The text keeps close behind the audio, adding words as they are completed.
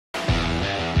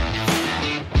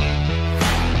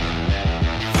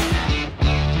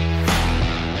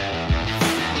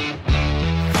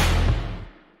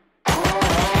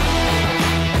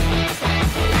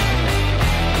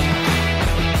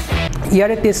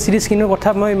ইয়াৰে টেষ্ট সিৰিজখিনিৰ কথা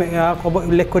মই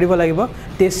উল্লেখ কৰিব লাগিব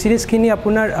টেষ্ট সিৰিজখিনি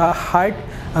আপোনাৰ হাৰ্ড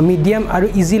মিডিয়াম আৰু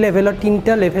ইজি লেভেলৰ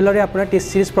তিনিটা লেভেলৰে আপোনাৰ টেষ্ট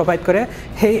সিৰিজ প্ৰভাইড কৰে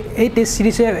এই টেষ্ট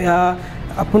সিৰিজে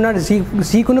আপোনাৰ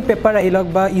যিকোনো পেপাৰ আহিলক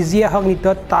বা ইজি আহক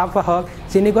নিটত টাফ আহক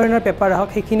যেনেকুৱা ধৰণৰ পেপাৰ আহক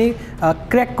সেইখিনি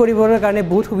ক্ৰেক কৰিবৰ কাৰণে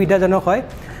বহুত সুবিধাজনক হয়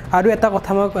আৰু এটা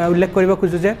কথা মই উল্লেখ কৰিব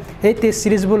খোজো যে এই টেষ্ট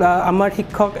সিৰিজবোৰ আমাৰ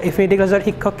শিক্ষক এফিনিটি ক্লাছৰ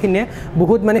শিক্ষকখিনিয়ে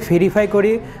বহুত মানে ভেৰিফাই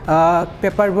কৰি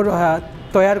পেপাৰবোৰ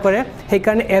তৈয়াৰ কৰে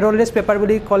সেইকাৰণে এৰৰলেছ পেপাৰ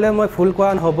বুলি ক'লে মই ভুল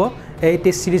কোৱা নহ'ব এই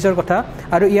টেষ্ট সিৰিজৰ কথা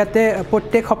আৰু ইয়াতে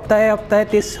প্ৰত্যেক সপ্তাহে সপ্তাহে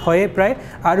টেষ্ট হয়ে প্ৰায়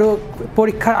আৰু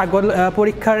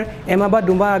পৰীক্ষাৰ এমাহ বা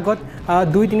দুমাহ আগত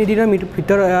 2-3 দিনৰ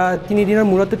ভিতৰত 3 দিনৰ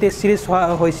মূৰতো টেষ্ট সিৰিজ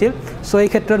হৈছিল সো এই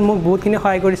ক্ষেত্ৰত মোক বহুতখিনি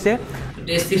সহায় কৰিছে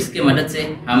टेस्ट सीरीज की मदद से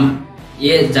हम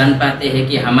ये जान पाते हैं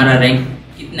कि हमारा रैंक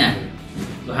कितना है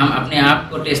तो हम अपने आप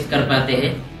को टेस्ट कर पाते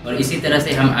हैं और इसी तरह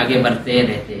से हम आगे बढ़ते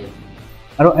रहते हैं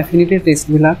और एफिनिटी टेस्ट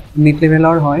बिलाक नीट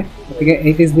लेवलर হয় গতিকে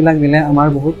এই টেষ্ট বিলাক দিলে আমাৰ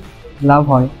বহুত লাভ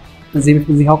হয়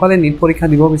যিসকলে নীট পৰীক্ষা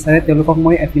দিব বিচাৰে তেওঁলোকক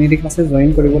মই এফিনিটি ক্লাছেছ জয়েন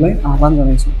কৰিবলৈ আহ্বান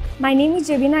জনাইছো My name is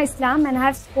Jebina Islam and I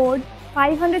have scored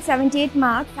 578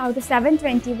 marks out of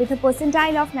 720 with a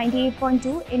percentile of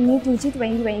 98.2 in Neet UG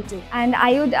 2022. And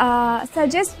I would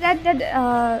suggest that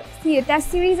the test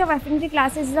series of Affinity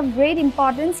Classes is of great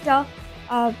importance. The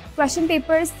question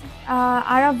papers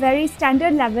are of very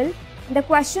standard level. The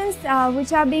questions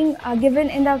which are being given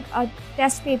in the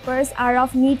test papers are of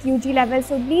Neet UG level.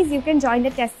 So please you can join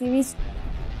the test series.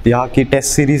 यहाँ की test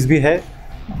series भी है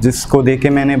जिसको देख के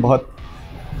मैंने बहुत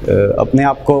अपने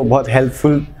आप को बहुत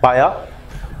हेल्पफुल पाया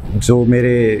जो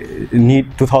मेरे नीट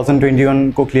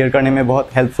 2021 को क्लियर करने में बहुत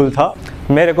हेल्पफुल था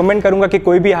मैं रेकमेंड करूंगा कि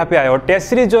कोई भी यहाँ पे आए और टेस्ट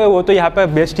सीरीज जो है वो तो यहाँ पे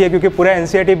बेस्ट ही है क्योंकि पूरा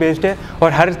एनसीईआरटी बेस्ड है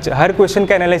और हर क्वेश्चन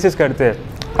का एनालिसिस करते हैं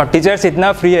और टीचर्स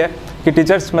इतना फ्री है कि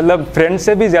टीचर्स मतलब फ्रेंड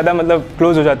से भी ज़्यादा मतलब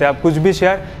क्लोज हो जाते हैं आप कुछ भी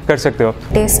शेयर कर सकते हो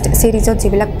टेस्ट सीरीजत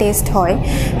जिবিলাক टेस्ट হয়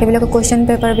সেইবিলাক কোৱেশ্চন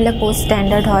পেপাৰবিলাক বহুত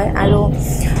ষ্টেণ্ডাৰ্ড হয় আৰু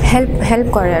হেল্প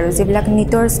কৰে আৰু যিবিলাক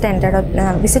নিটৰ ষ্টেণ্ডাৰ্ডত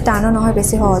বেছি টানো নহয়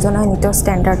বেছি সহজ নহয় নিটৰ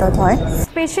ষ্টেণ্ডাৰ্ডত হয়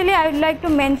Especially I would like to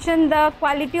mention the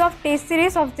quality of test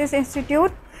series of this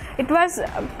institute. It was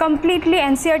completely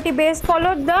NCERT based,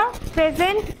 followed the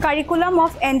present curriculum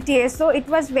of NTA, so it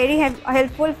was very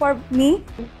helpful for me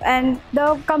and the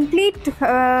complete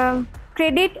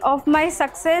credit of my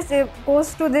success goes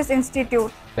to this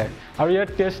institute. और ये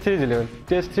test series level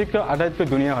test series का आटाइतকৈ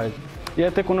दुनिया হয়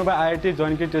ইয়াতে কোনোবা IIT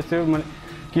join কৰি test সিৰিজ মানে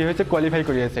কি হৈছে কোৱালিফাই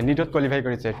কৰি আছে নিটত কোৱালিফাই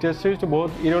কৰিছে টেষ্ট সিৰিজটো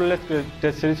বহুত ইৰৰলেছ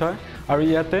টেষ্ট সিৰিজ হয় আৰু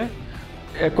ইয়াতে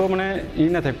একো মানে ই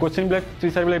নাথাকে কোৱেশ্চনবিলাক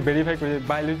টিচাৰবিলাক ভেৰিফাই কৰি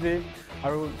বায়োলজি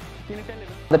আৰু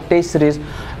The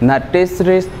test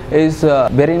series is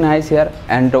very nice here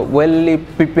and well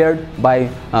prepared by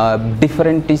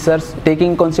different teachers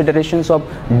taking considerations of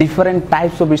different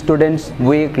types of students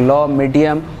weak low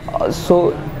medium so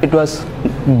it was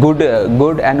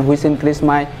good and which increased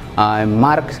my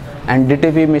marks and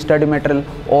DTP study material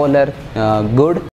all are good.